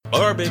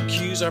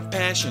Barbecue's our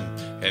passion,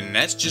 and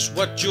that's just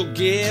what you'll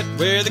get.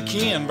 Where the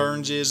Ken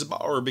Burns is a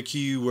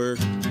barbecuer.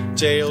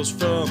 Tales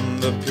from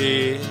the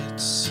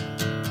Pits.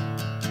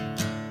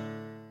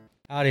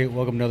 Howdy,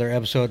 welcome to another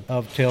episode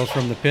of Tales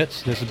from the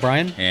Pits. This is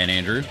Brian. And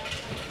Andrew.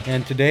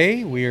 And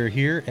today we are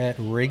here at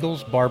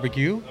Regal's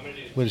Barbecue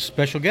with a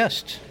special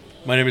guest.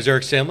 My name is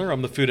Eric Sandler.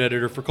 I'm the food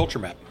editor for Culture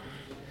Map.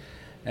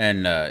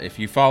 And if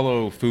you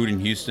follow food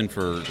in Houston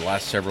for the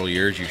last several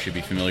years, you should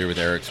be familiar with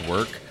Eric's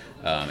work.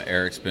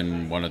 Eric's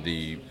been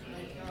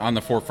on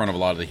the forefront of a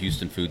lot of the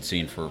Houston food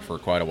scene for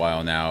quite a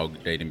while now,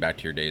 dating back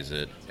to your days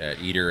at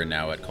Eater and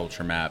now at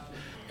Culture Map.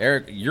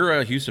 Eric, you're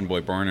a Houston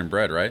boy, born and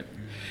bred, right?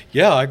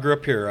 Yeah, I grew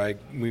up here.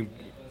 We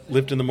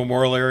lived in the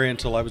Memorial area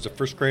until I was a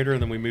first grader,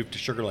 and then we moved to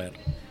Sugar Land.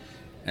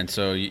 And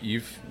so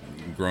you've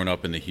grown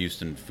up in the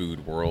Houston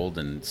food world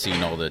and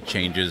seen all the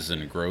changes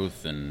and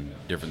growth and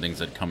different things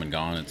that come and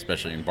gone,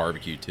 especially in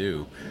barbecue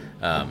too.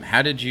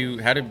 How did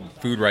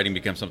food writing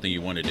become something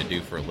you wanted to do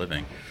for a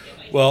living?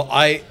 Well,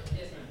 I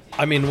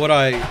mean, what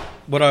I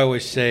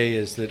always say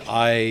is that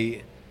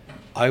I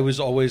was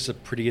always a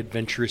pretty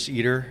adventurous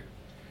eater.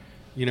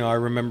 You know, I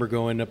remember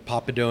going to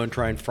Pappadeaux and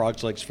trying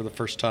frog's legs for the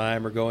first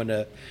time, or going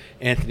to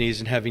Anthony's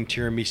and having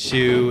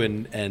tiramisu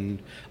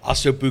and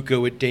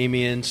ossobuco with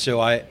Damien. So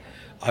I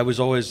was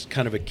always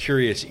kind of a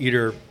curious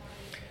eater.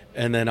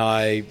 And then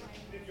I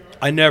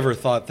never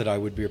thought that I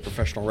would be a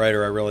professional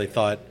writer. I really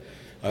thought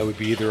I would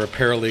be either a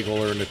paralegal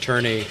or an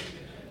attorney.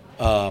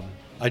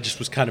 I just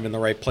was kind of in the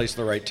right place at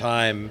the right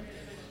time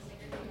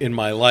in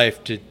my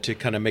life to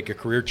kind of make a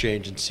career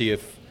change and see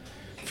if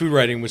food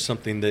writing was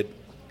something that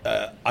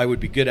I would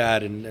be good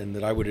at and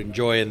that I would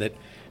enjoy and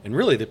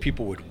really that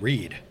people would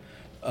read,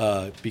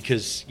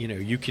 because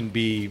you can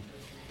be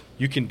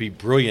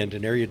brilliant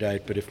and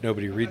erudite, but if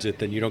nobody reads it,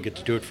 then you don't get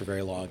to do it for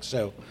very long.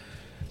 So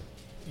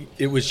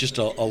it was just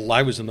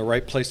I was in the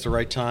right place at the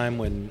right time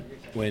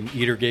when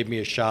Eater gave me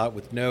a shot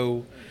with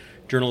no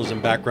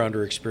journalism background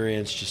or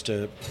experience, just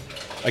a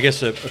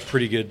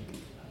pretty good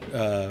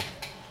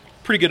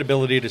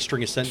ability to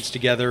string a sentence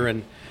together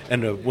and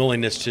a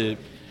willingness to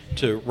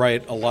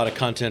write a lot of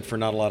content for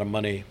not a lot of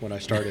money when I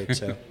started.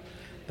 So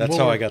that's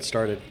how I got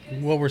started.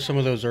 What were some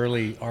of those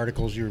early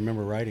articles you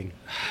remember writing?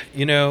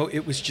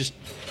 It was just,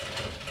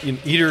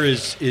 Eater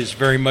is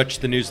very much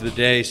the news of the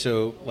day.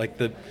 So I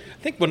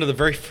think one of the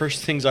very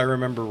first things I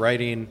remember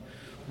writing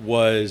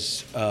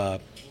was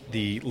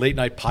the late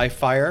night pie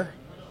fire.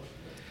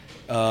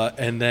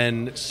 And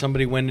then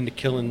somebody went into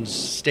Killen's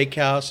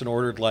Steakhouse and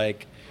ordered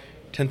like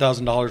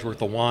 $10,000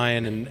 worth of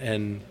wine,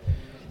 and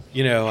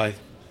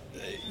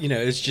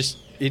it's just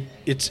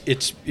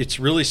it's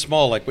really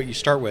small, like what you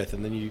start with,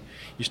 and then you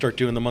start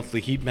doing the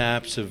monthly heat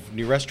maps of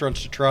new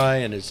restaurants to try,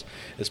 and as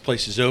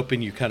places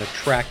open, you kind of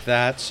track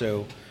that.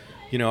 So,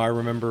 I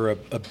remember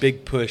a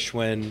big push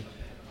when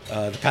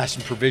the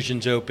Passion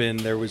Provisions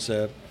opened. There was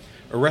a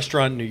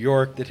restaurant in New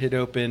York that had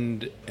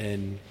opened,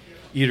 and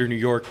Eater New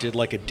York did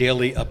like a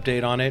daily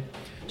update on it.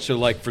 So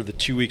like for the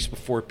 2 weeks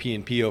before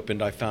P&P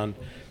opened, I found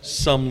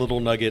some little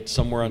nugget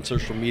somewhere on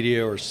social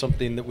media or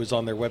something that was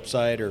on their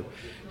website, or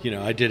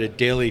I did a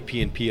daily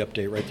P&P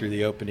update right through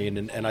the opening,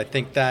 and I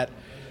think that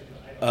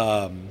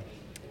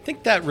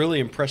really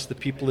impressed the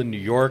people in New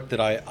York,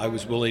 that I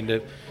was willing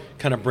to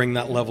kind of bring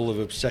that level of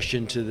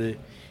obsession to the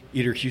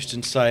Eater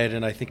Houston site,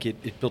 and I think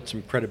it built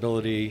some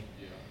credibility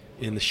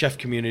in the chef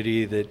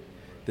community that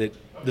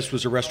this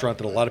was a restaurant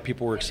that a lot of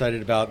people were excited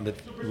about and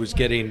that was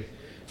getting,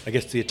 I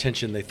guess, the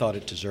attention they thought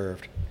it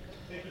deserved.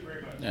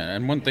 Yeah,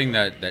 and one thing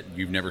that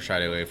you've never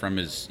shied away from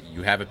is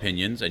you have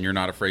opinions and you're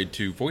not afraid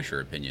to voice your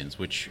opinions,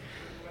 which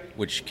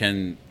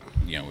can,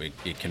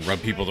 it can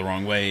rub people the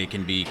wrong way. It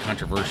can be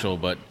controversial,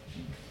 but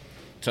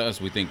to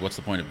us, we think, what's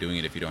the point of doing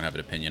it if you don't have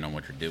an opinion on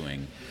what you're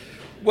doing?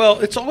 Well,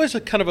 it's always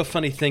a kind of a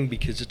funny thing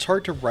because it's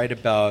hard to write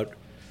about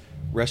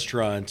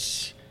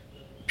restaurants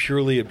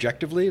purely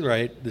objectively,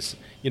 right? This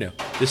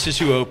is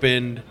who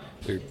opened.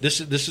 This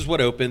is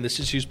what opened. This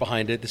is who's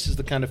behind it. This is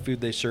the kind of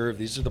food they serve.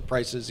 These are the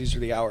prices. These are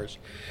the hours.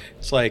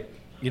 It's like,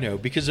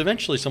 because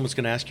eventually someone's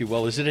going to ask you,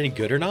 well, is it any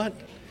good or not?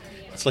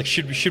 It's like,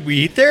 should we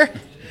eat there?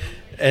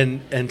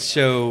 And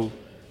so,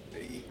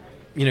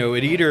 at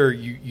Eater,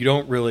 you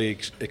don't really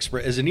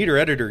express, as an Eater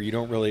editor, you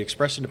don't really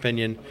express an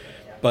opinion,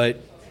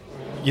 but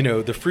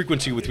the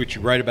frequency with which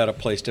you write about a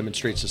place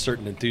demonstrates a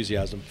certain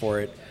enthusiasm for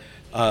it.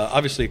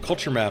 Obviously, at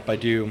Culture Map, I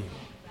do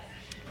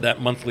that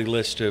monthly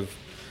list of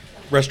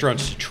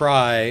restaurants to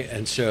try,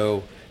 and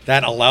so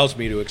that allows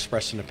me to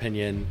express an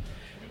opinion.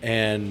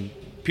 And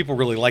people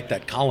really like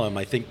that column,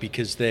 I think,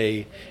 because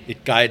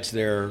it guides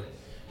their,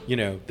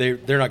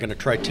 they're not going to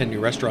try 10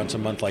 new restaurants a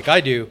month like I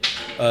do.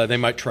 They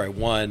might try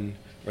one,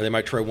 or they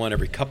might try one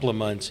every couple of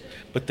months,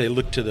 but they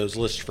look to those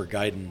lists for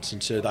guidance,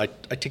 and so I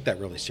take that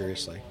really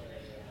seriously.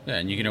 Yeah,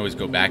 and you can always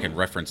go back and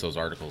reference those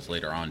articles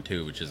later on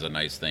too, which is a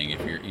nice thing.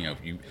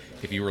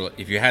 If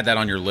you had that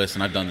on your list,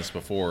 and I've done this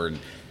before, and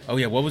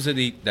what was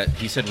it that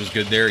he said was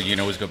good there? You can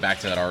always go back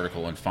to that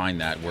article and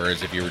find that.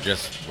 Whereas if you were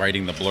just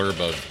writing the blurb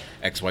of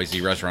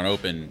XYZ restaurant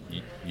open,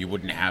 you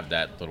wouldn't have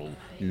that little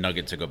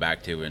nugget to go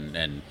back to.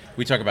 And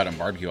we talk about it in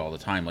barbecue all the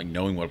time, like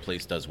knowing what a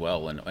place does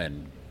well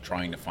and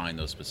trying to find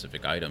those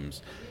specific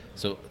items.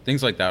 So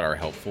things like that are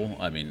helpful.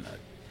 I mean,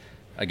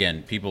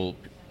 again, people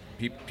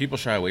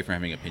shy away from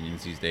having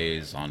opinions these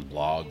days on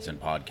blogs and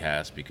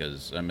podcasts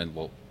because, I mean,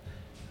 well,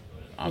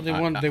 they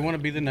want to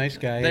be the nice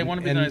guy. They want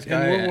to be the nice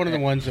guy. And we're one of the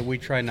ones that we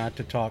try not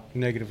to talk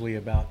negatively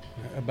about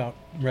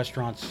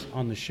restaurants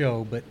on the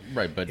show. But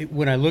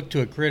when I look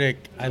to a critic,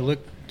 I look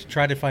to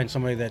try to find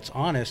somebody that's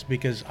honest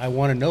because I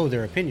want to know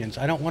their opinions.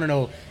 I don't want to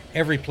know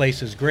every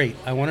place is great.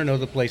 I want to know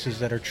the places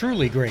that are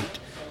truly great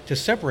to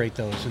separate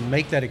those and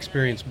make that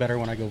experience better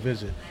when I go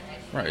visit.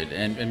 Right,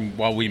 and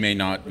while we may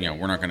not,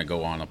 we're not going to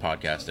go on a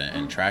podcast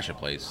and trash a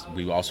place,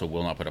 we also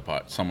will not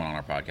put someone on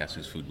our podcast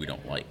whose food we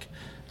don't like.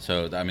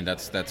 So, I mean,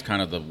 that's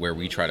kind of where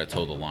we try to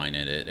toe the line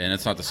in it. And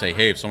it's not to say,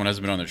 hey, if someone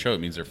hasn't been on their show, it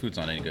means their food's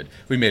not any good.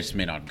 We may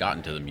not have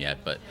gotten to them yet,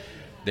 but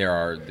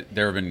there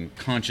have been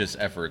conscious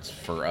efforts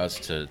for us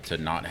to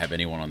not have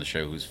anyone on the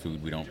show whose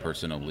food we don't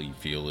personally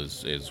feel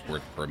is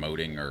worth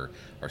promoting or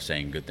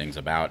saying good things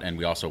about. And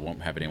we also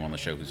won't have anyone on the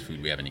show whose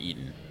food we haven't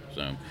eaten.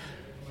 So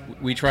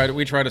we try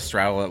to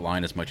straddle that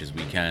line as much as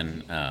we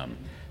can.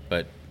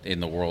 But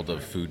in the world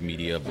of food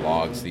media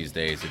blogs these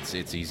days,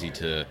 it's easy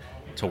to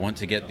want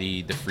to get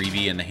the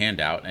freebie and the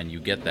handout, and you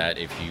get that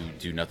if you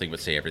do nothing but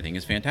say everything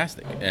is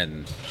fantastic.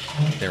 And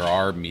there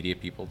are media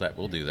people that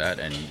will do that,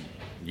 and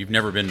you've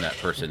never been that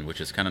person, which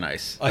is kind of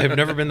nice. I have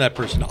never been that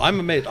person. I'm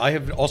amazed. I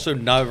have also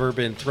never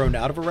been thrown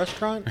out of a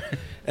restaurant,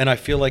 and I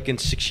feel like in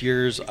 6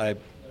 years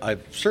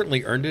I've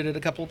certainly earned it at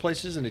a couple of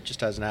places, and it just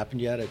hasn't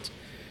happened yet.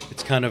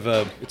 It's kind of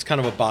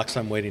a box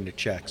I'm waiting to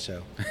check.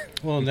 So,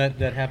 well, and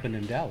that happened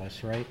in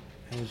Dallas, right?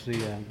 It was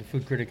the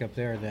food critic up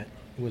there that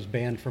was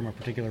banned from a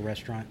particular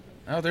restaurant.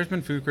 Oh, there's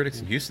been food critics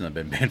in Houston that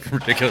have been banned from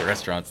particular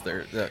restaurants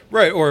there.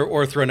 Right,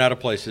 or thrown out of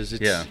places.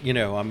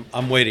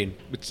 I'm waiting.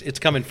 It's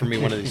coming for me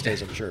one of these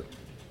days, I'm sure.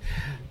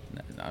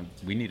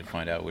 We need to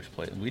find out which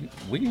place.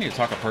 We need to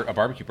talk a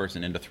barbecue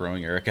person into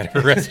throwing Eric out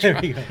of a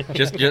restaurant,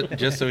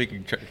 just so we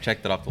can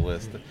check that off the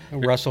list.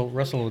 Russell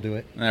will do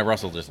it.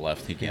 Russell just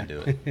left. He can't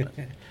do it.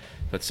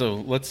 But so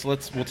we'll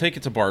take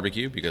it to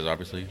barbecue because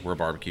obviously we're a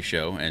barbecue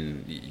show,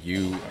 and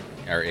you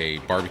are a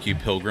barbecue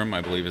pilgrim,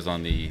 I believe, is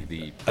on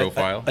the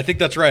profile. I think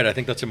that's right. I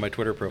think that's in my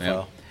Twitter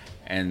profile.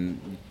 Yeah.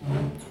 And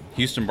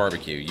Houston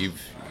barbecue,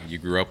 you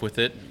grew up with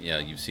it. Yeah,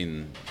 you've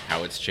seen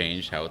how it's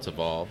changed, how it's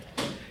evolved.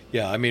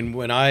 Yeah, I mean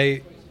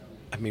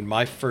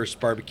my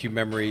first barbecue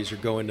memories are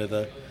going to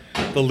the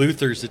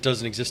Luther's that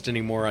doesn't exist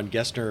anymore on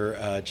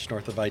Gessner, just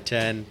north of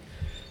I-10.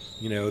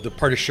 The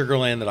part of Sugar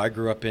Land that I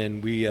grew up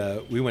in,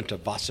 we went to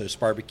Vassos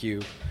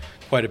Barbecue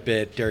quite a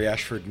bit, Derry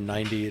Ashford in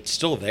 90. It's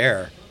still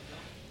there.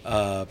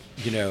 Kind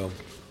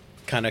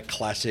of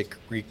classic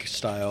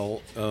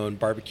Greek-style owned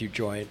barbecue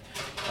joint.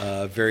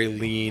 Very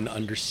lean,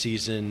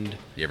 under-seasoned.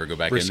 You ever go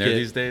back brisket. In there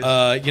these days?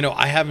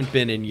 I haven't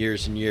been in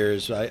years and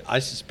years. I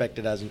suspect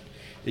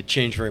it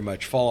changed very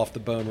much. Fall off the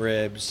bone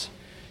ribs.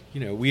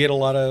 We had a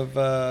lot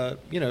of,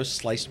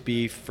 sliced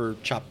beef or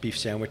chopped beef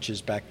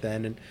sandwiches back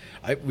then. And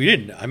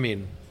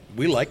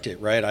we liked it,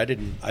 right? I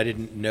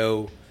didn't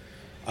know,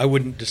 I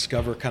wouldn't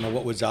discover kind of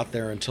what was out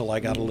there until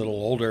I got a little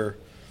older.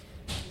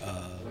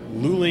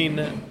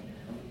 Luling,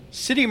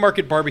 City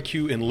Market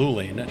Barbecue in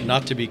Luling,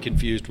 not to be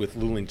confused with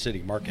Luling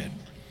City Market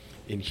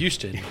in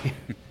Houston,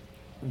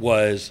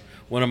 was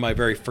one of my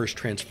very first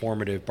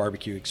transformative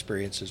barbecue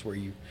experiences where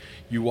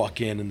you walk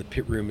in and the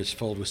pit room is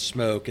filled with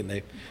smoke and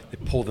they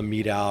pull the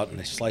meat out and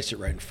they slice it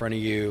right in front of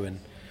you and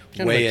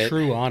kind weigh of a it.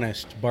 True,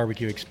 honest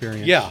barbecue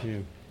experience. Yeah.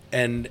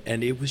 And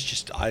it was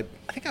just, I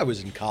think I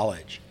was in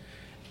college,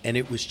 and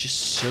it was just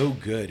so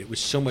good. It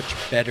was so much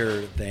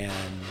better than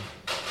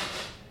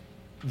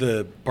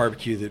the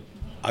barbecue that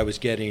I was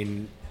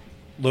getting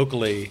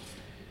locally,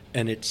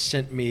 and it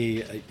sent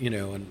me,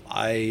 and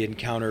I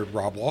encountered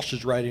Rob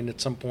Walsh's writing at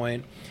some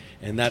point,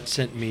 and that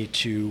sent me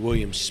to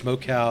Williams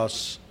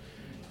Smokehouse,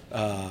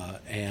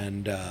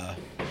 and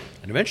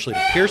eventually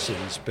to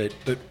Pearson's.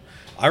 But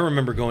I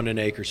remember going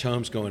into Acres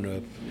Homes,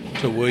 going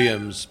to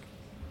Williams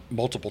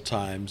multiple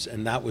times,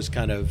 and that was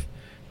kind of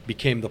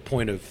became the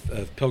point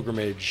of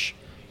pilgrimage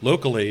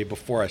locally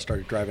before I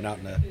started driving out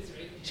into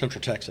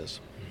Central Texas.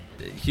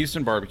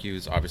 Houston barbecue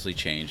has obviously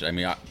changed. I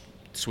mean,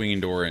 Swinging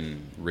Door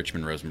in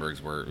Richmond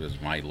Rosenberg's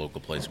was my local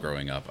place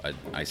growing up.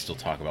 I still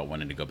talk about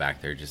wanting to go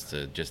back there just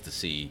to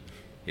see.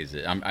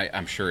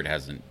 I'm sure it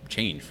hasn't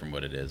changed from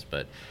what it is,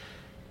 but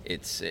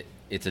it's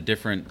a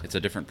different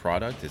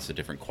product. It's a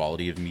different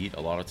quality of meat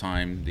a lot of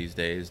time these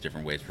days.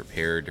 Different way it's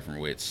prepared, different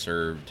way it's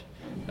served.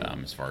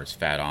 As far as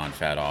fat on,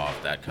 fat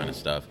off, that kind of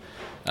stuff.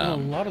 A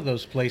lot of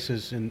those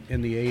places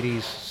in the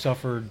 80s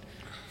suffered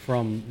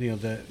from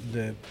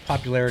the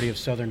popularity of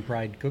Southern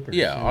Pride cookers.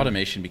 Yeah,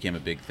 automation became a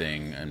big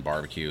thing in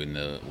barbecue in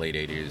the late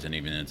 80s and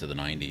even into the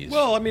 90s.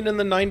 Well, I mean, in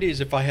the 90s,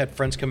 if I had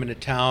friends come into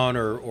town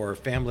or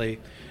family,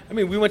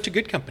 we went to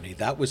Good Company.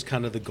 That was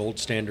kind of the gold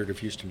standard of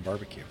Houston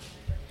barbecue.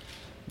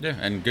 Yeah,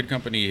 and Good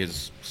Company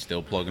is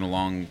still plugging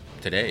along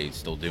today,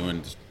 still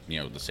doing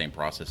the same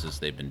processes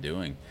they've been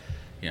doing,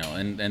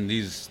 and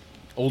these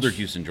older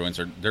Houston joints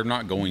they're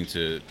not going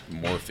to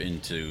morph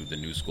into the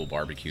new school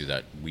barbecue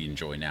that we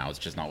enjoy now. It's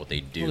just not what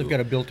they do. Well, they've got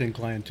a built-in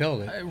clientele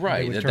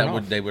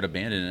they would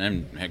abandon.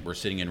 And heck, we're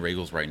sitting in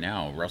Regals right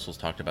now. Russell's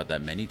talked about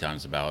that many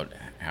times, about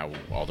how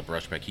all the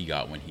brushback he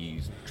got when he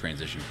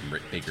transitioned from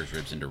Baker's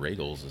Ribs into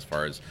Regals, as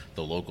far as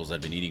the locals that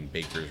have been eating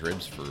Baker's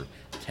Ribs for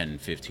 10,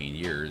 15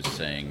 years,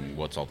 saying,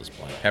 what's all this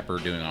black pepper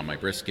doing on my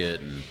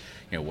brisket, and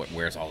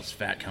where's all this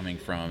fat coming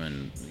from?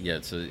 And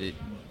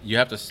you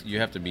have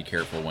to be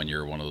careful when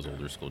you're one of those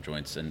older school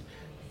joints. And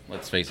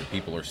let's face it,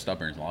 people are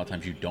stubborn. A lot of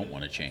times you don't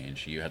want to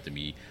change. You have to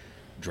be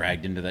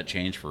dragged into that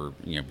change for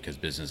because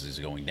business is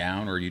going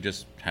down, or you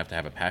just have to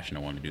have a passion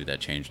to want to do that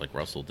change, like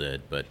Russell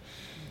did. But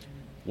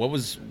what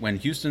was when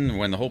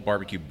the whole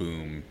barbecue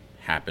boom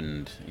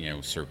happened,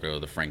 circa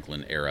the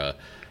Franklin era?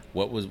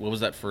 What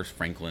was that first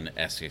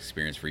Franklin-esque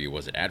experience for you?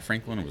 Was it at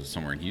Franklin, or was it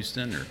somewhere in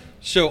Houston? Or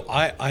so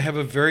I have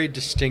a very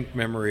distinct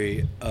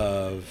memory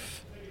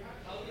of,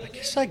 I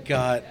guess I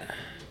got.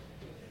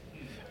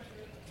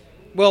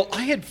 Well,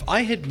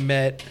 I had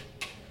met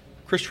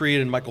Chris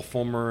Reed and Michael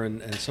Fulmer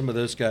and some of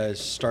those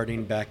guys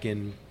starting back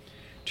in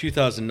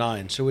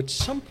 2009. So at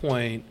some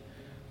point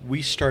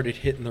we started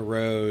hitting the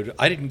road.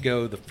 I didn't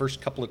go the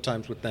first couple of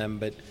times with them,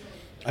 but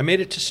I made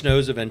it to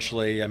Snow's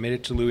eventually. I made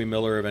it to Louis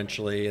Miller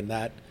eventually, and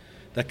that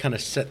kind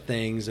of set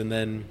things. And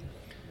then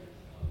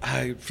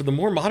for the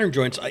more modern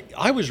joints,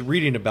 I was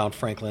reading about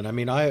Franklin. I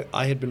mean, I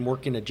had been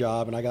working a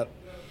job, and I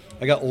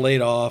got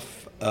laid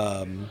off.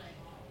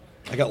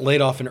 I got laid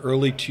off in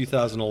early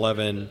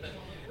 2011,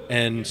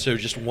 and so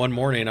just one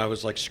morning I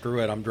was like, screw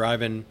it, I'm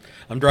driving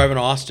to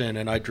Austin,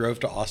 and I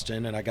drove to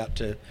Austin, and I got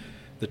to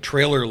the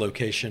trailer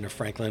location of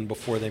Franklin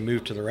before they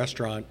moved to the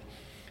restaurant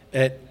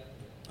at,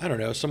 I don't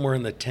know, somewhere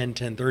in the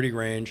 10:30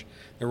 range.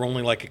 There were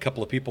only like a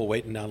couple of people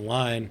waiting down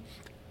line.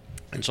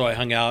 And so I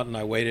hung out and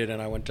I waited,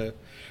 and I went to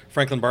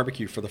Franklin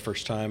Barbecue for the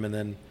first time. And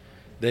then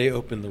they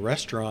opened the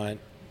restaurant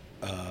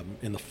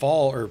in the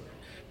fall, or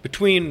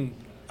between.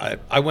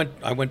 I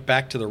went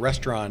back to the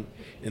restaurant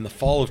in the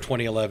fall of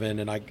 2011,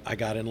 and I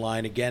got in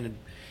line again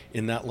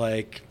in that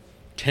like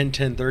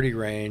 10:30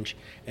 range,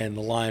 and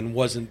the line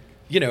wasn't.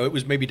 It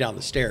was maybe down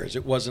the stairs.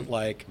 It wasn't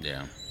like.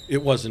 Yeah.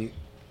 It wasn't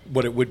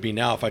what it would be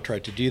now if I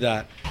tried to do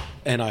that.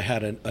 And I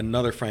had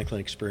another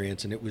Franklin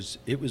experience, and it was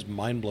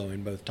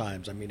mind-blowing both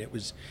times. I mean, it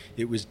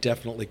was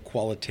definitely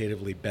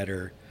qualitatively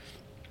better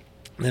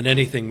than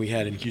anything we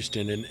had in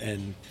Houston,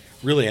 and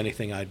really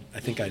anything I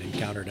think I'd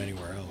encountered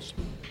anywhere else.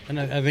 And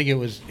I think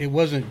it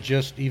wasn't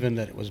just even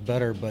that it was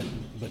better, but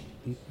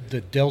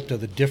the delta,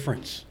 the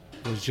difference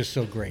was just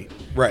so great.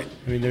 Right.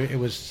 I mean, it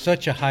was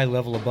such a high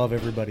level above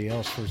everybody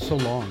else for so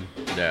long.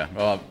 Yeah.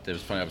 Well, it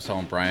was funny. I was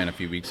telling Brian a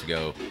few weeks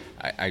ago,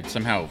 I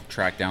somehow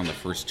tracked down the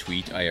first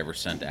tweet I ever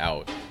sent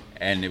out,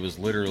 and it was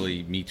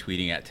literally me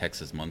tweeting at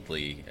Texas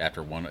Monthly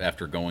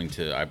after going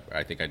to,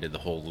 I think I did the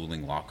whole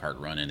Luling Lockhart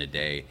run in a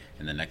day,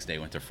 and the next day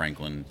went to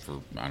Franklin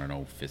for, I don't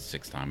know, 5th,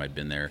 6th time I'd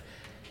been there,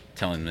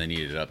 telling them they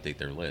needed to update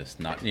their list.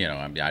 Not,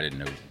 I didn't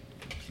know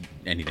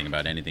anything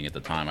about anything at the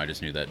time. I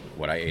just knew that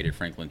what I ate at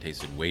Franklin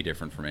tasted way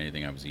different from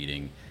anything I was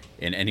eating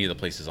in any of the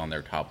places on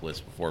their top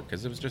list before,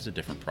 because it was just a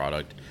different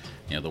product.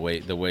 The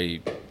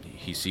way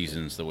he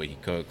seasons, the way he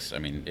cooks. I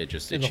mean, it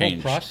changed. The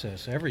whole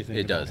process, everything.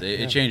 It does.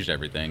 It changed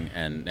everything,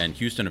 and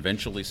Houston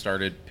eventually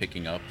started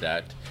picking up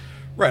that.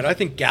 Right. I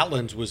think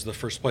Gatlin's was the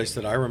first place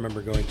that I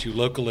remember going to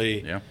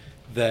locally. Yeah.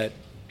 That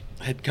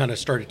had kind of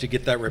started to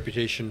get that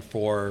reputation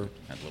for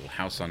that little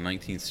house on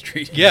 19th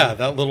Street. Yeah,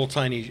 that little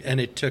tiny,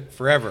 and it took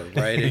forever,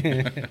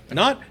 right?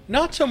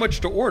 Not so much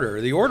to order.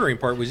 The ordering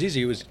part was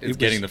easy. It was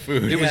getting the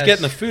food. It was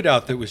getting the food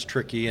out that was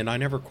tricky, and I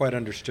never quite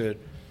understood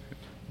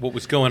what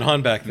was going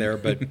on back there.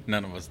 But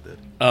none of us did.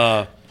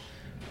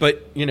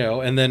 But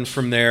and then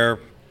from there,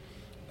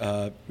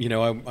 I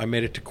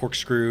made it to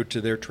Corkscrew,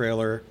 to their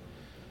trailer,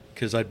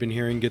 because I'd been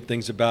hearing good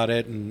things about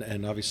it,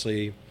 and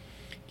obviously.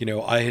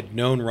 I had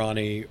known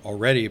Ronnie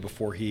already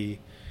before he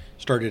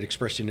started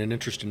expressing an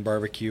interest in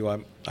barbecue.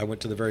 I went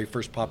to the very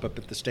first pop-up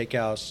at the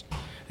steakhouse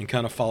and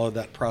kind of followed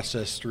that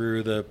process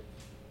through the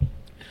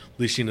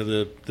leasing of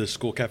the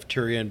school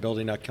cafeteria and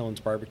building out Kellen's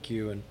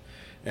Barbecue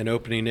and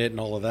opening it and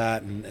all of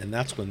that. And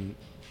that's when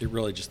it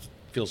really just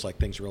feels like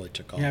things really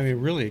took off. Yeah, I mean,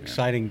 really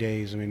exciting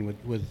days. I mean,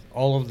 with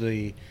all of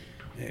the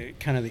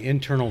kind of the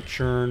internal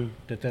churn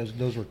that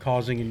those were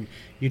causing, and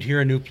you'd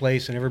hear a new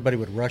place and everybody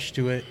would rush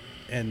to it.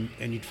 And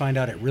you'd find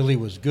out it really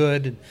was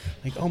good, and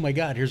like, oh my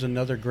God, here's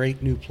another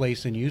great new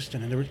place in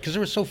Houston, and because there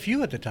were so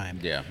few at the time.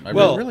 Yeah, it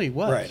really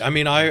was. Right. I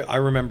mean, I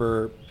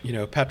remember,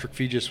 Patrick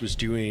Fegis was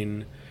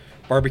doing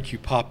barbecue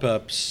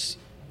pop-ups,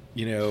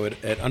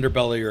 at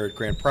Underbelly or at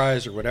Grand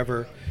Prize or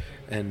whatever,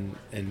 and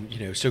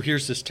so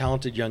here's this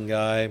talented young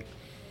guy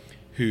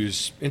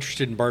who's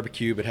interested in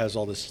barbecue but has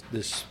all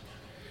this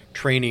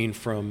training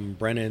from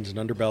Brennan's and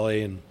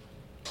Underbelly,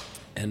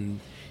 and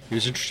he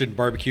was interested in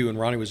barbecue, and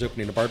Ronnie was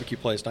opening a barbecue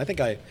place. And I think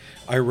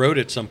I wrote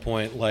at some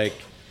point, like,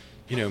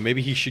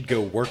 maybe he should go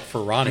work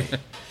for Ronnie.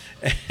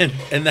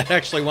 and that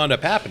actually wound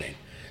up happening.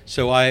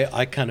 So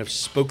I kind of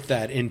spoke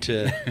that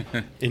into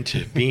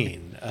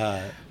being.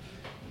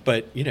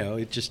 But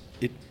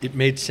it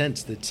made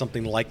sense that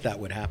something like that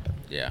would happen.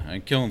 Yeah,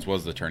 and Killins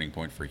was the turning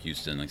point for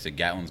Houston. Like I said,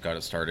 Gatlin's got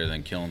it started,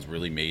 and Killins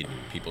really made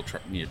people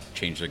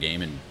change their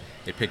game, and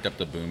it picked up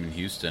the boom in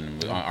Houston.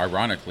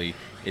 Ironically,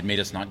 it made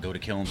us not go to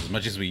Killins as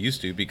much as we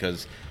used to,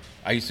 because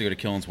I used to go to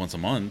Killins once a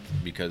month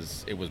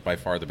because it was by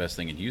far the best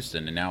thing in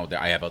Houston, and now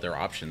I have other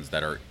options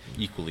that are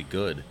equally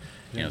good.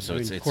 So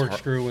it's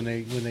Corkscrew when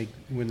they're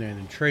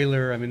in the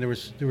trailer. I mean, there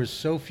was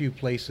so few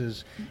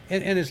places,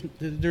 and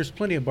there's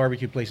plenty of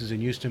barbecue places in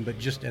Houston, but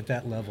just at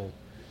that level,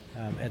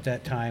 at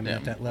that time,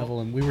 at that level,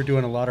 and we were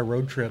doing a lot of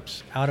road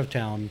trips out of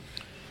town,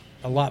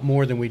 a lot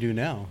more than we do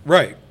now.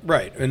 Right,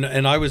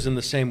 and I was in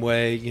the same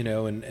way,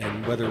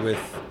 and whether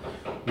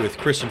with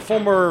Chris and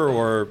Fulmer,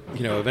 or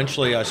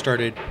eventually I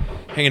started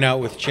hanging out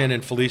with Chen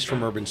and Felice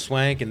from Urban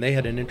Swank, and they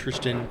had an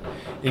interest in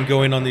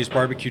going on these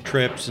barbecue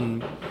trips,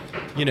 and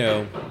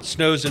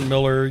Snows and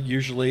Miller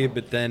usually,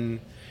 but then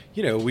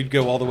we'd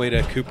go all the way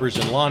to Cooper's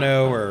and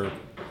Llano, or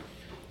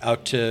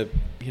out to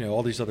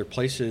all these other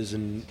places,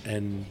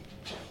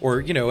 or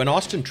an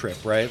Austin trip,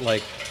 right?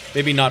 Like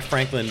maybe not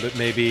Franklin, but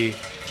maybe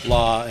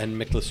Law and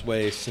Miklas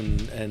Weiss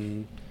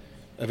and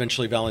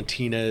eventually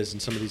Valentina's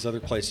and some of these other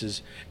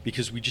places,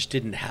 because we just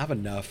didn't have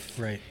enough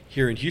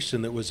here in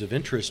Houston that was of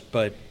interest.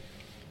 But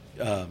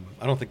I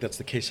don't think that's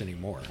the case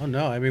anymore. Oh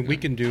no! I mean, we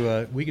can do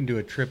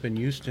a trip in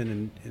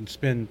Houston and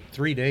spend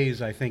 3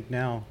 days. I think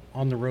now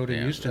on the road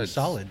in Houston,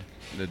 solid.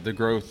 The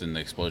growth and the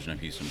explosion of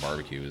Houston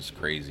barbecue is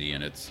crazy,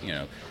 and it's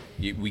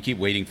we keep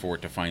waiting for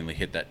it to finally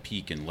hit that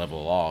peak and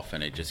level off,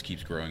 and it just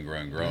keeps growing.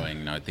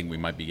 And I think we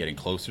might be getting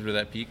closer to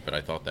that peak, but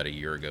I thought that a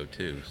year ago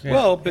too. So.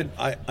 Well, but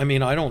I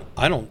mean, I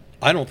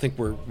don't think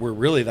we're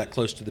really that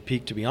close to the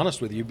peak, to be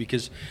honest with you,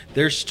 because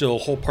there's still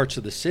whole parts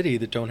of the city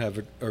that don't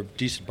have a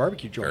decent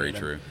barbecue joint. Very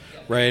true.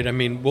 Right. I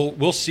mean,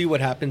 we'll see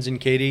what happens in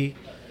Katy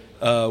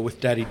with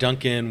Daddy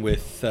Duncan,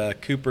 with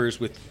Cooper's,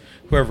 with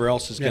whoever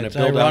else is going to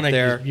build out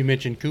there. You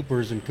mentioned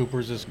Cooper's, and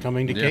Cooper's is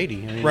coming to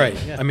Katy. I mean,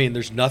 right. Yeah. I mean,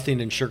 there's nothing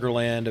in Sugar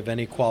Land of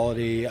any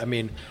quality. I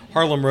mean,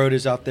 Harlem Road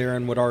is out there,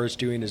 and what R is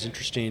doing is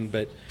interesting,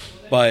 but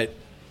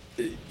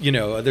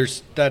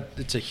there's that.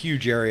 It's a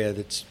huge area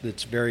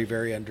that's very,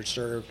 very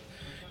underserved.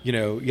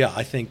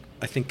 I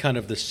think kind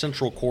of the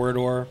central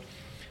corridor,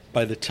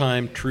 by the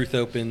time Truth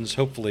opens,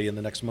 hopefully in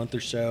the next month or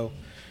so,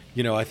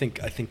 I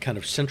think kind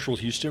of central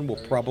Houston will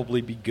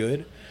probably be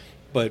good.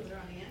 But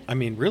I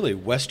mean, really,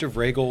 west of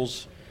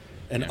Regals,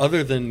 and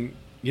other than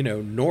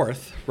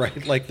north,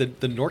 right? Like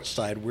the north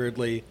side,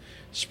 weirdly,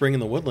 Spring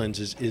in the Woodlands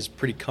is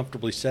pretty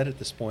comfortably set at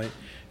this point,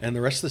 and the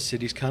rest of the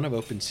city's kind of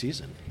open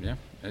season.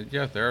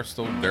 Yeah, there are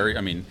still very.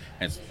 I mean,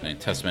 it's a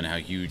testament to how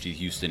huge the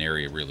Houston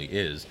area really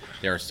is.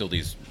 There are still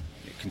these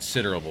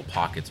considerable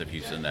pockets of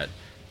Houston that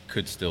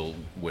could still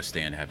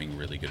withstand having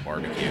really good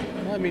barbecue.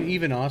 Well, I mean,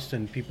 even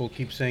Austin, people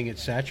keep saying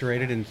it's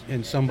saturated,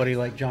 and somebody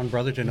like John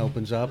Brotherton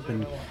opens up,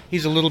 and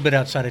he's a little bit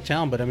outside of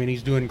town, but I mean,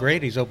 he's doing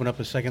great. He's opened up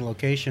a second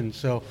location,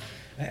 so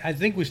I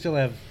think we still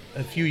have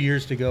a few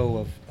years to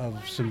go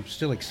of some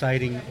still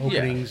exciting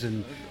openings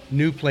and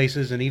new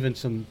places, and even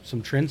some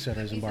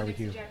trendsetters in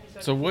barbecue.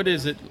 So what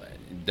is it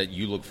that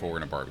you look for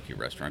in a barbecue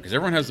restaurant? Because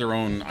everyone has their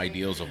own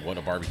ideals of what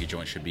a barbecue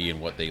joint should be and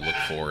what they look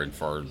for, and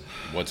for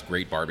what's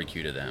great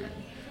barbecue to them.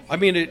 I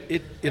mean,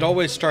 it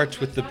always starts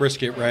with the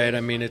brisket, right? I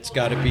mean, it's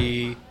got to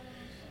be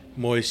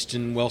moist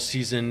and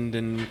well-seasoned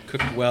and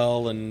cooked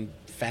well and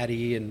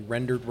fatty and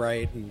rendered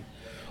right and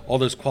all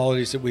those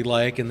qualities that we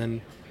like. And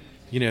then,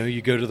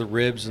 you go to the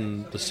ribs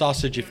and the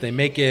sausage if they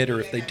make it,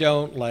 or if they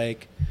don't.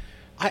 Like,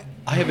 I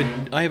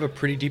have a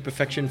pretty deep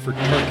affection for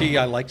turkey.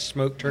 I like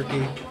smoked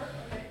turkey.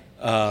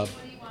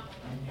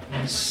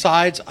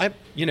 Sides, I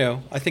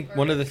think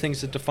one of the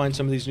things that defines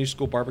some of these new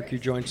school barbecue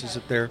joints is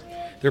that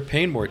they're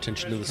paying more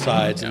attention to the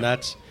sides, and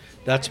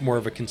that's more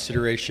of a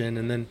consideration.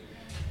 And then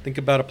think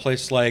about a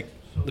place like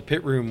the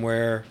Pit Room,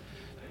 where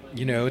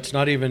it's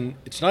not even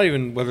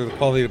whether the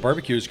quality of the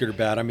barbecue is good or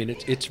bad. I mean,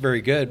 it's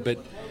very good,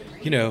 but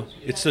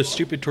it's those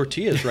stupid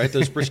tortillas, right?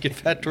 Those brisket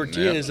fat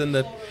tortillas and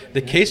the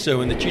queso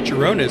and the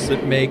chicharrones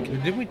that make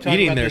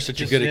eating there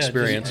such a good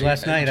experience.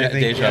 Last night, I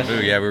think. Deja vu,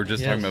 we were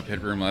just talking about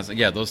Pit Room last night.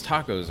 Yeah, those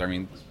tacos, I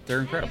mean, they're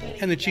incredible.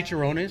 And the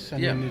chicharrones, I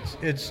mean,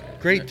 it's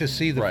great to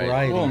see the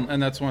variety. Well,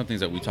 and that's one of the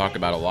things that we talk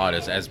about a lot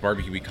is as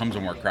barbecue becomes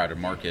a more crowded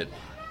market,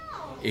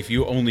 if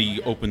you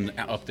only open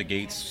up the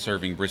gates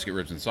serving brisket,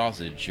 ribs, and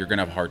sausage, you're going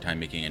to have a hard time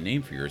making a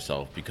name for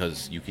yourself,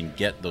 because you can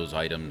get those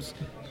items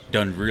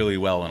done really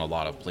well in a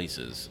lot of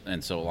places.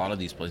 And so a lot of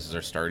these places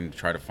are starting to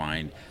try to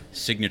find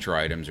signature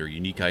items or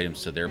unique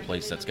items to their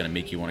place that's going to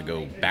make you want to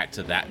go back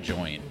to that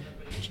joint,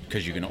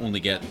 because you can only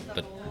get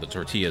the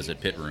tortillas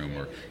at Pit Room,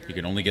 or you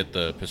can only get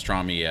the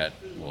pastrami at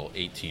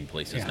 18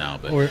 places now.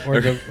 But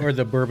or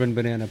the bourbon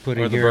banana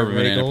pudding, or the bourbon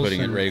banana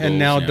pudding at Regals. And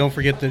now don't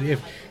forget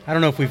I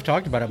don't know if we've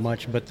talked about it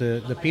much, but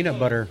the peanut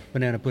butter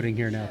banana pudding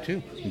here now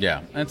too.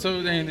 Yeah, and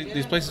so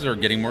these places are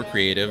getting more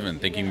creative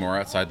and thinking more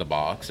outside the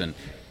box, and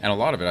And a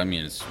lot of it, I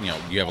mean, it's,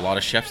 you have a lot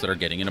of chefs that are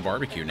getting into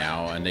barbecue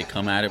now, and they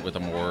come at it with a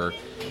more,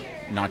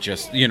 not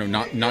just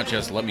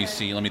let me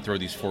throw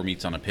these 4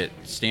 meats on a pit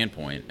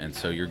standpoint. And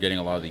so you're getting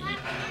a lot of the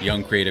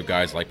young creative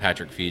guys like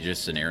Patrick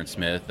Fegis and Aaron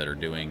Smith that are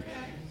doing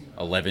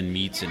 11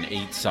 meats and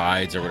 8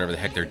 sides or whatever the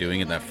heck they're doing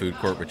in that food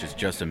court, which is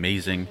just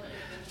amazing.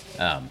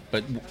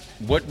 But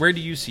where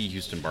do you see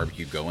Houston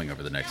barbecue going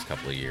over the next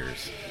couple of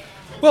years?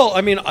 Well,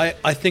 I mean,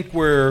 I think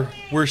we're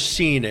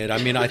seeing it. I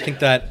mean, I think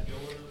that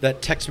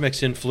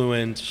Tex-Mex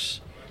influence,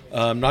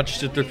 not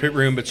just at their pit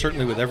room, but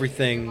certainly with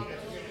everything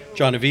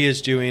John Avia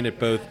is doing at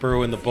both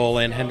Burro and the Bull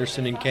and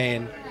Henderson and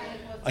Kane,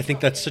 I think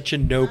that's such a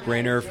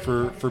no-brainer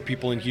for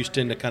people in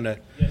Houston to kind of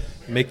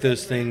make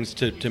those things,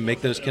 to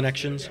make those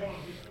connections.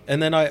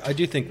 And then I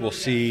do think we'll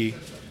see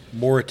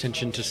more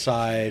attention to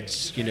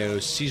sides,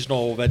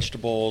 seasonal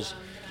vegetables.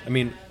 I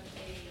mean,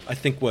 I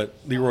think what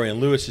Leroy and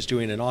Lewis is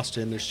doing in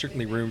Austin, there's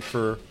certainly room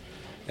for,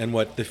 and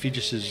what the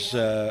Fegises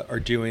are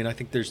doing, I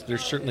think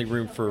there's certainly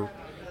room for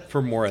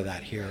more of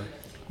that here.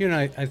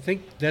 I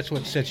think that's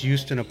what sets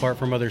Houston apart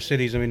from other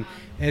cities. I mean,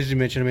 as you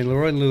mentioned,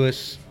 Leroy and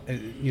Lewis,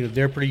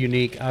 they're pretty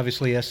unique.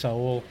 Obviously,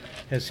 Saul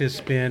has his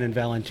spin and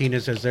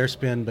Valentina's has their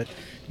spin, but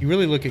you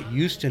really look at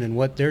Houston and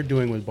what they're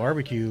doing with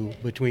barbecue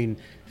between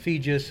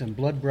Fegis and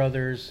Blood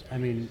Brothers. I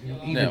mean,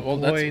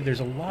 there's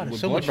a lot of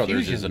so Blood much Brothers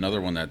fusion. is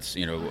another one that's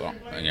in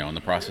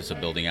the process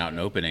of building out and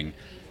opening.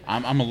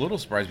 I'm a little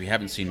surprised we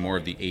haven't seen more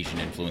of the Asian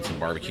influence in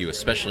barbecue,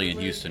 especially in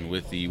Houston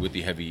with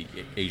the heavy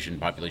Asian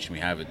population we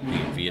have. The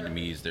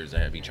Vietnamese, there's a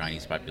heavy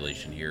Chinese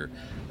population here.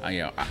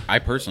 I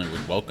personally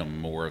would welcome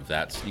more of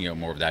that,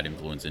 more of that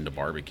influence into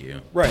barbecue.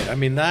 Right. I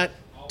mean, that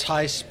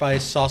Thai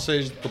spice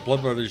sausage the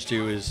Blood Brothers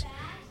do is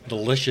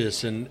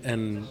delicious,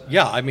 and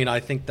yeah, I mean, I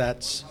think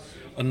that's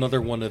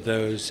another one of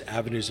those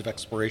avenues of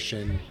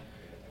exploration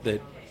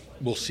that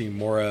we'll see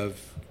more of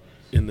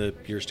in the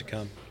years to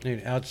come.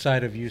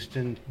 Outside of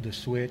Houston, the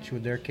Switch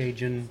with their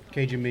Cajun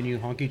menu,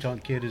 Honky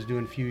Tonk Kid is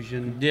doing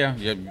fusion. Yeah.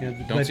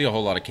 Don't see a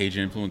whole lot of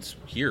Cajun influence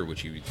here,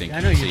 which you would think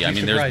I know, you'd see. I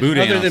mean, there's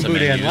boudin other on than some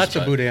boudin, menus, lots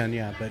of boudin,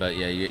 yeah. But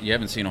yeah, you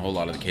haven't seen a whole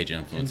lot of the Cajun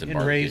influence in and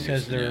barbecue. Ray's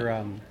has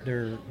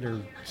their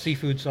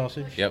seafood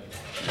sausage. Yep.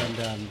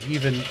 And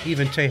even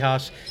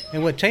Tejas,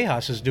 and what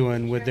Tejas is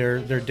doing with their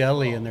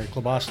deli and their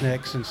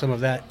klobasniks and some of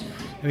that.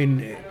 I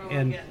mean,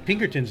 and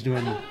Pinkerton's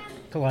doing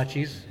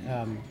kolaches.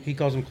 He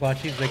calls them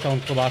kolaches. They call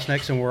them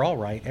klobasniks, and we're all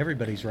right.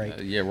 Everybody's right.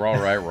 Yeah, we're all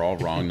right. We're all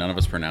wrong. None of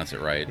us pronounce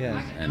it right.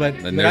 Yeah. And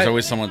there's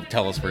always someone to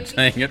tell us we're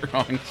saying it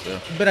wrong.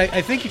 So. But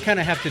I think you kind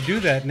of have to do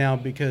that now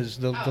because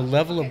the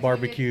level of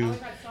barbecue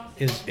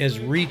is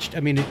reached. I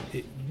mean,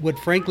 what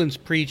Franklin's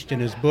preached in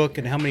his book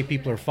and how many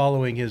people are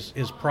following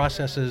his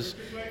processes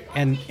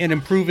and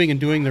improving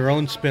and doing their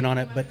own spin on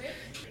it. But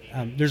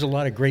there's a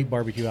lot of great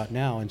barbecue out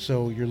now, and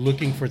so you're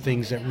looking for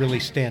things that really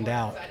stand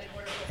out.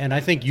 And I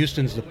think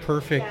Houston's the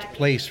perfect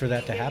place for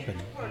that to happen.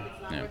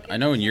 Yeah. I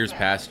know in years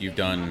past you've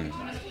done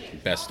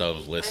best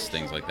of lists,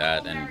 things like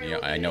that,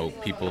 and I know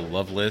people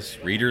love lists,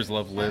 readers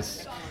love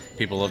lists,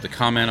 people love to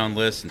comment on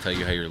lists and tell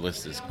you how your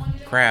list is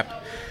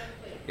crap.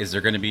 Is there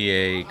going to be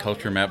a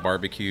Culture Map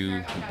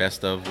Barbecue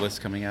best of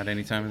list coming out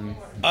anytime?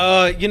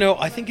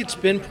 I think it's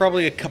been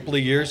probably a couple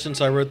of years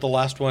since I wrote the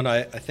last one.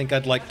 I think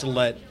I'd like to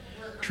let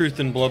Truth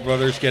and Blood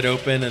Brothers get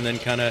open and then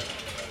kind of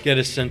get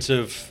a sense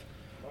of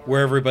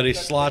where everybody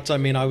slots. I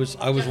mean, I was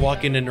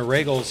walking into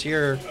Regal's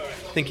here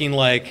thinking,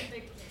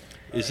 like,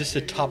 is this a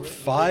top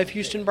 5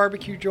 Houston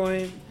barbecue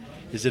joint?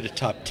 Is it a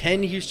top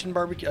 10 Houston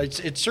barbecue?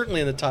 It's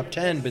certainly in the top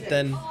 10, but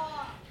then,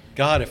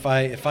 God, if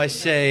I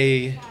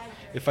say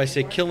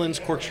Killen's,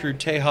 Corkscrew,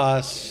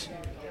 Tejas,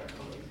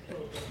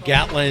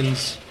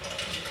 Gatlin's,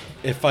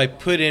 if I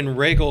put in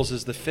Regal's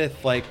as the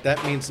 5th, like,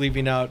 that means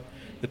leaving out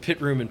the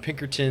Pit Room and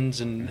Pinkertons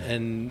and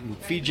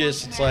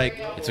Fegis. It's like,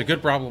 it's a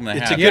good problem to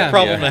have. It's a good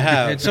problem to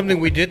have. It's something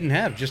we didn't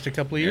have just a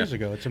couple of years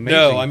ago. It's amazing.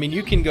 No, I mean,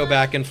 you can go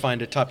back and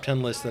find a top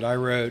 10 list that I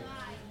wrote,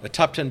 a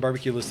top 10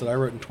 barbecue list that I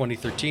wrote in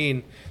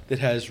 2013 that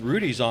has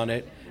Rudy's on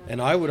it,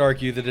 and I would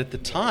argue that at the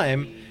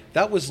time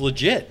that was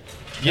legit.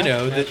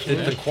 That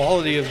the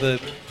quality of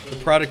the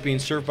product being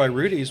served by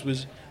Rudy's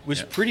was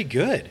pretty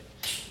good.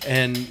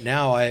 And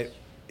now I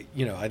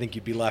think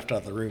you'd be laughed out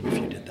of the room if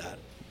you did that,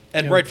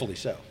 and rightfully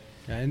so.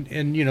 And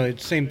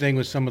it's the same thing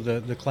with some of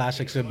the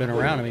classics that have been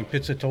around. I mean,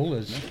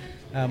 Pizzatola's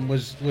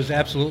was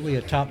absolutely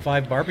a top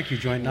 5 barbecue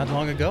joint not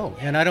long ago,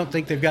 and I don't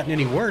think they've gotten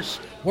any worse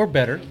or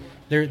better.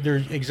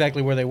 They're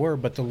exactly where they were,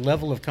 but the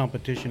level of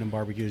competition in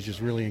barbecue has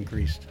just really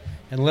increased,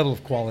 and the level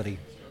of quality.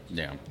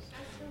 Yeah.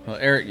 Well,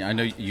 Eric, I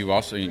know you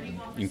also,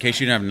 in case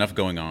you didn't have enough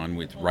going on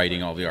with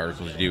writing all the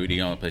articles you do,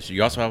 eating all the places,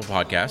 you also have a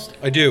podcast.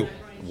 I do.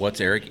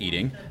 What's Eric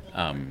Eating?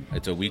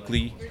 It's a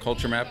weekly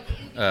Culture Map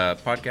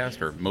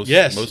podcast, or most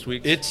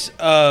weeks. It's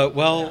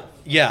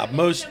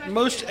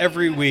most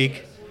every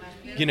week,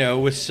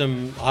 with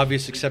some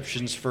obvious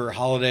exceptions for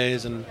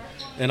holidays, and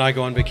I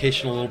go on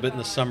vacation a little bit in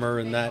the summer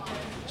and that,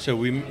 so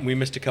we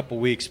missed a couple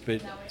weeks.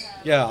 But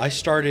yeah, I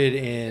started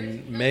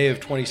in May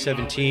of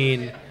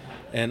 2017,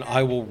 and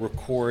I will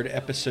record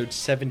episode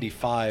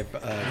 75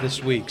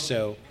 this week,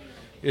 so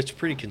it's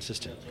pretty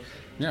consistent.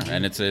 Yeah,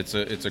 and it's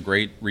a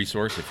great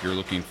resource if you're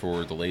looking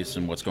for the latest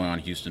in what's going on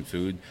in Houston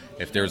food.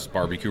 If there's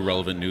barbecue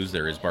relevant news,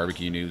 there is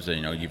barbecue news.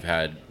 You know, you've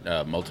had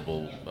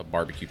multiple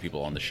barbecue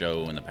people on the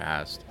show in the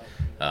past.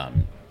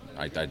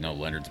 I know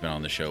Leonard's been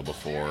on the show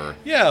before.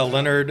 Yeah,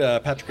 Leonard,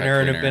 Patrick and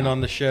Aaron have been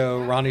on the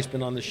show. Ronnie's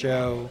been on the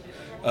show.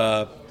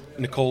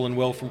 Nicole and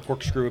Will from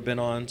Corkscrew have been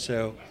on.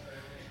 So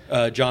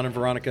John and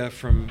Veronica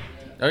from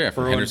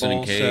from Henderson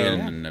and Kay so,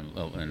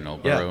 and El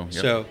Burro.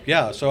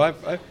 Yeah, so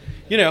I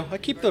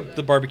keep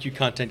the barbecue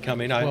content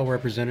coming. Well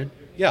represented.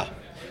 Yeah,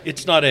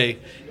 it's not a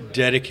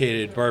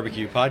dedicated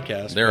barbecue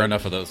podcast. There are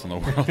enough of those in the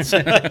world.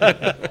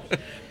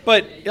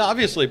 But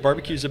obviously,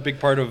 barbecue is a big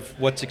part of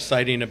what's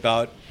exciting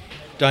about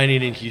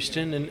dining in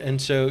Houston,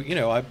 and so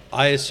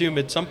I assume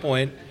at some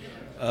point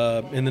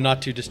in the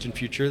not too distant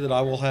future that I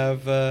will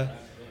have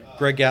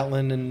Greg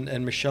Gatlin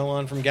and Michelle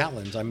on from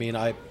Gatlin's. I mean,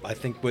 I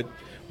think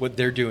what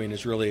they're doing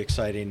is really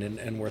exciting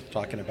and worth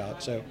talking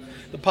about. So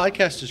the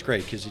podcast is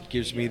great because it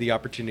gives me the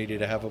opportunity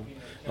to have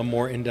a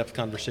more in-depth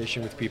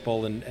conversation with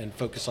people and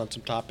focus on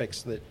some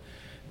topics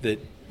that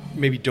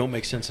maybe don't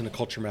make sense in a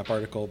Culture Map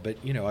article. But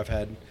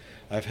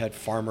I've had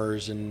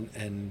farmers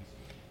and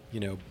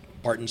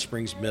Barton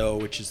Springs Mill,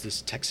 which is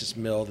this Texas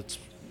mill that's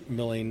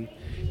milling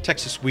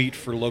Texas wheat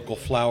for local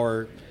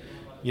flour.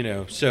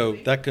 So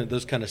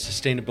those kind of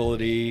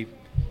sustainability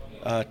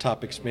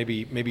topics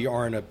maybe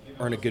aren't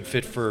a good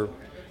fit for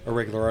a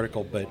regular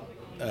article, but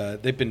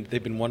they've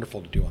been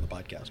wonderful to do on the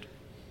podcast.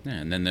 Yeah,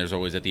 and then there's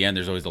always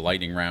the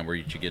lightning round where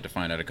you get to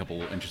find out a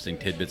couple interesting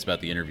tidbits about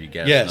the interview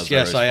guest.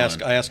 Yes. I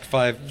ask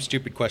 5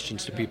 stupid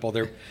questions to people.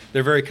 They're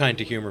very kind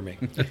to humor me.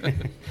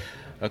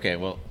 Okay,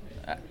 well,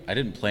 I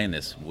didn't plan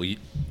this.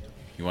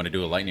 You want to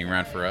do a lightning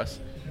round for us?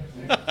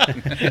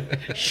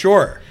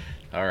 Sure.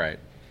 All right.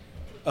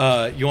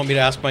 You want me to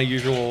ask my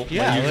usual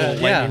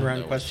lightning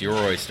round question? It's your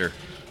oyster.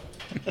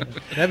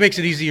 That makes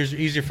it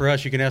easier for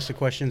us. You can ask the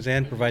questions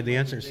and provide the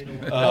answers.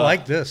 I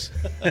like this.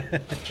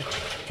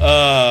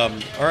 All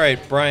right,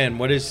 Brian.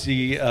 What is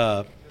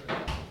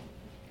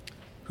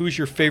who's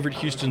your favorite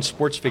Houston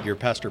sports figure,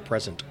 past or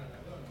present?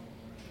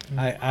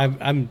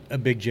 I'm a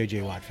big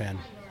J.J. Watt fan.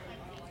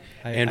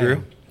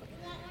 Andrew?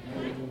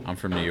 I'm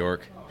from New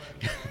York.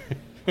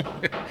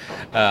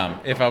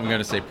 If I'm going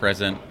to say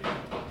present,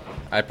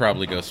 I'd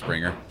probably go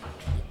Springer.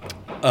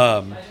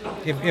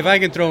 If I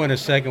can throw in a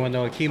second one,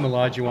 though, Akeem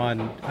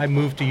Olajuwon, I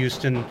moved to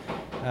Houston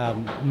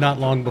not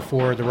long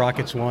before the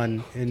Rockets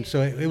won, and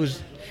so it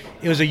was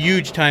a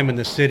huge time in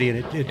the city,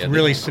 and it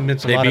really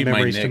cements a lot of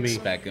memories to me.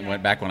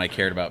 Back when I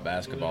cared about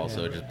basketball,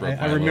 so it just broke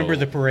my I remember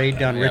the parade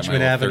down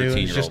Richmond Avenue.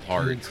 It was just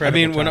heart. I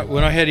mean,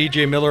 when I had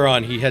E.J. Miller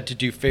on, he had to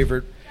do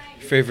favorite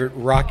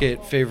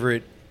Rocket,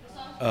 favorite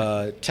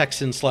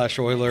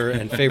Texan/Oiler,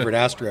 and favorite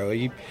Astro.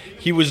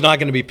 He was not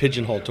going to be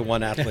pigeonholed to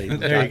one athlete.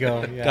 There you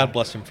go. Yeah. God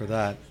bless him for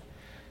that.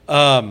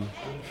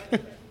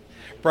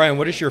 Brian,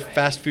 what is your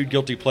fast food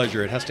guilty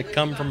pleasure? It has to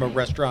come from a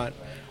restaurant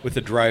with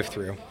a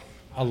drive-through.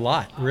 A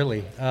lot,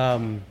 really.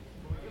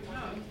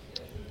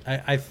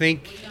 I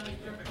think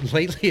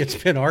lately it's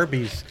been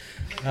Arby's.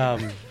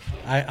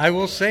 I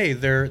will say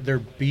their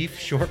beef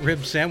short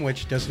rib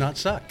sandwich does not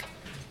suck.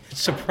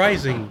 It's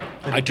surprising.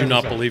 I do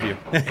not believe you.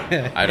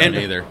 I don't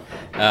either.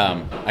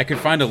 I could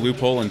find a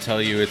loophole and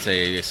tell you it's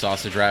a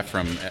sausage wrap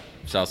from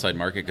Southside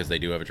Market because they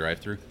do have a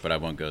drive-thru, but I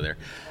won't go there.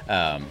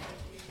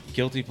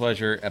 Guilty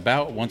pleasure,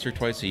 about once or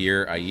twice a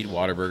year, I eat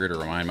Whataburger to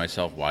remind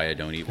myself why I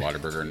don't eat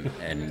Whataburger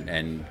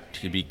and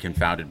to be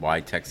confounded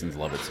why Texans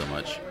love it so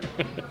much.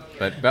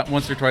 But about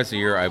once or twice a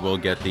year, I will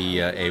get the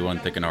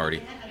A1 thick and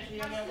hearty.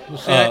 Well,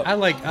 see, I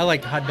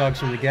like hot dogs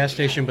from the gas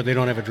station, but they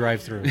don't have a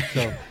drive-thru,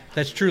 so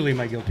that's truly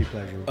my guilty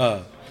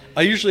pleasure.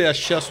 I usually ask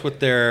chefs what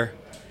their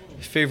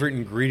favorite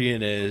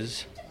ingredient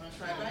is.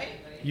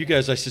 You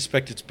guys, I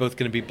suspect it's both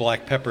going to be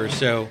black pepper,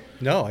 so...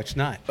 No, it's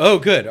not. Oh,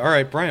 good. All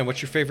right, Brian,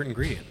 what's your favorite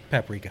ingredient?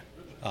 Paprika.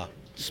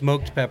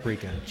 Smoked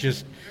paprika.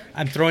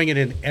 I'm throwing it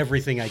in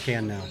everything I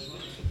can now.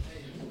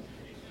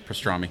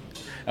 Pastrami.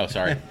 Oh,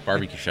 sorry.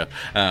 Barbecue show.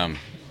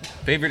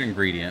 Favorite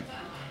ingredient.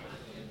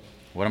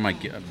 What am I...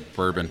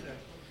 Bourbon.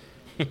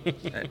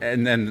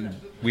 And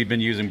then we've been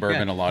using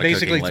bourbon a lot.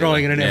 Basically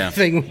throwing it in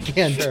everything we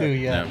can, too,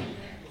 yeah.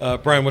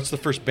 Brian, what's the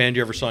first band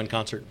you ever saw in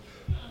concert?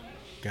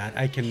 God,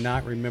 I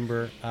cannot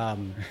remember. I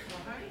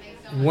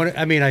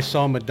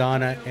saw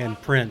Madonna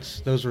and Prince.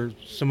 Those were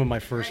some of my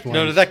first ones.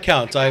 No, that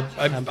counts. I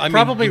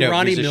probably mean,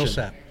 Ronnie musician.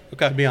 Millsap.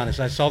 Okay. To be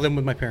honest, I saw them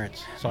with my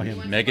parents. Saw him.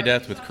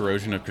 Megadeth with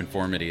Corrosion of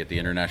Conformity at the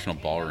International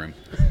Ballroom.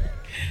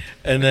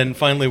 And then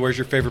finally, where's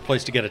your favorite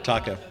place to get a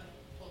taco?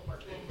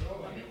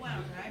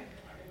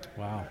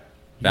 Wow.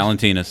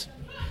 Valentina's.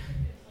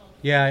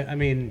 Yeah, I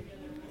mean,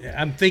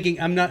 I'm thinking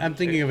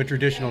of a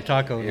traditional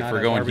taco. If not we're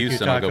a going barbecue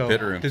Houston, taco. I'll go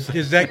Pit Room.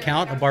 Does that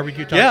count, a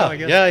barbecue taco? I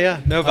guess?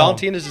 Yeah. No,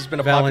 Valentina's has been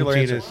a popular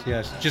answer.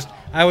 Yes. Just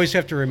I always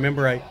have to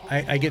remember.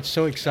 I get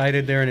so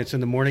excited there, and it's in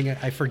the morning.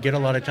 I forget a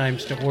lot of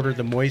times to order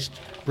the moist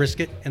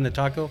brisket in the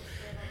taco,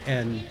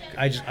 and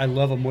I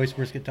love a moist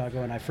brisket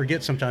taco, and I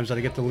forget sometimes that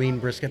I get the lean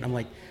brisket. And I'm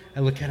like,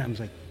 I look at it, I'm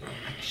like,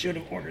 I should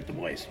have ordered the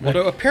moist. Well,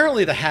 no,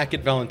 apparently the hack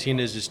at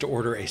Valentina's is to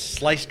order a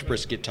sliced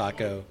brisket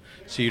taco,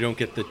 so you don't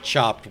get the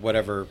chopped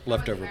whatever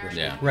leftover brisket.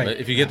 Yeah, right. But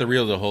if you get the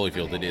real de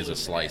Holyfield, it is a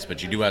slice,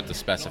 but you do have to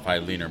specify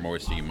lean or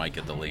moist, so you might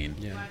get the lean.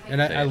 Yeah,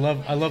 and I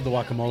love the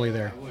guacamole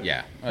there.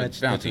 Yeah, That's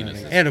Valentina's,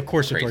 amazing. And of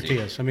course the crazy.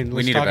 tortillas. I mean, we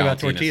let's need talk a about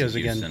Valentina's tortillas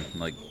in again. Houston,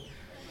 like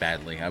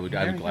badly. I would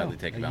There you gladly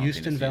go. take a A Valentina's.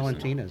 Houston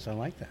Valentina's. I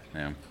like that.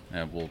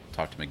 Yeah, we'll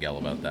talk to Miguel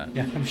about that.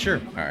 Yeah, I'm sure.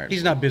 All right.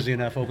 He's not busy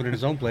enough opening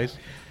his own place.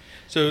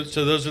 So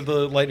those are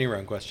the lightning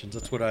round questions.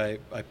 That's what I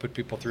put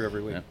people through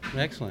every week.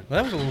 Yeah. Excellent.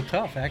 Well, that was a little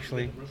tough,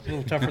 actually. It's a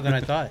little tougher than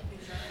I thought.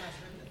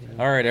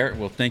 All right, Eric.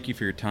 Well, thank you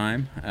for your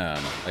time.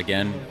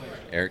 Again,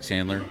 Eric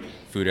Sandler,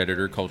 food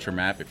editor, Culture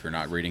Map. If you're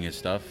not reading his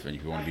stuff and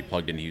if you want to be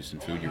plugged into Houston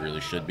food, you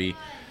really should be.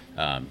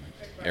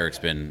 Eric's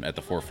been at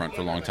the forefront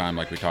for a long time,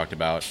 like we talked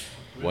about.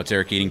 What's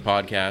Eric Eating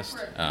podcast?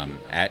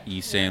 At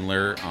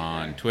eSandler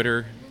on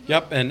Twitter.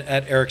 Yep, and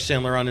at Eric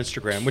Sandler on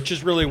Instagram, which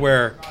is really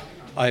where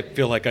I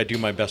feel like I do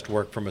my best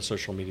work from a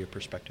social media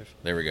perspective.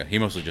 There we go. He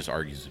mostly just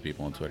argues with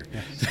people on Twitter.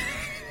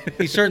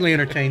 He certainly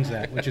entertains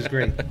that, which is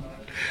great.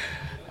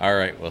 All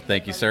right. Well,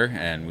 thank you, sir,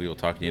 and we will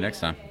talk to you next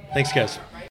time. Thanks, guys.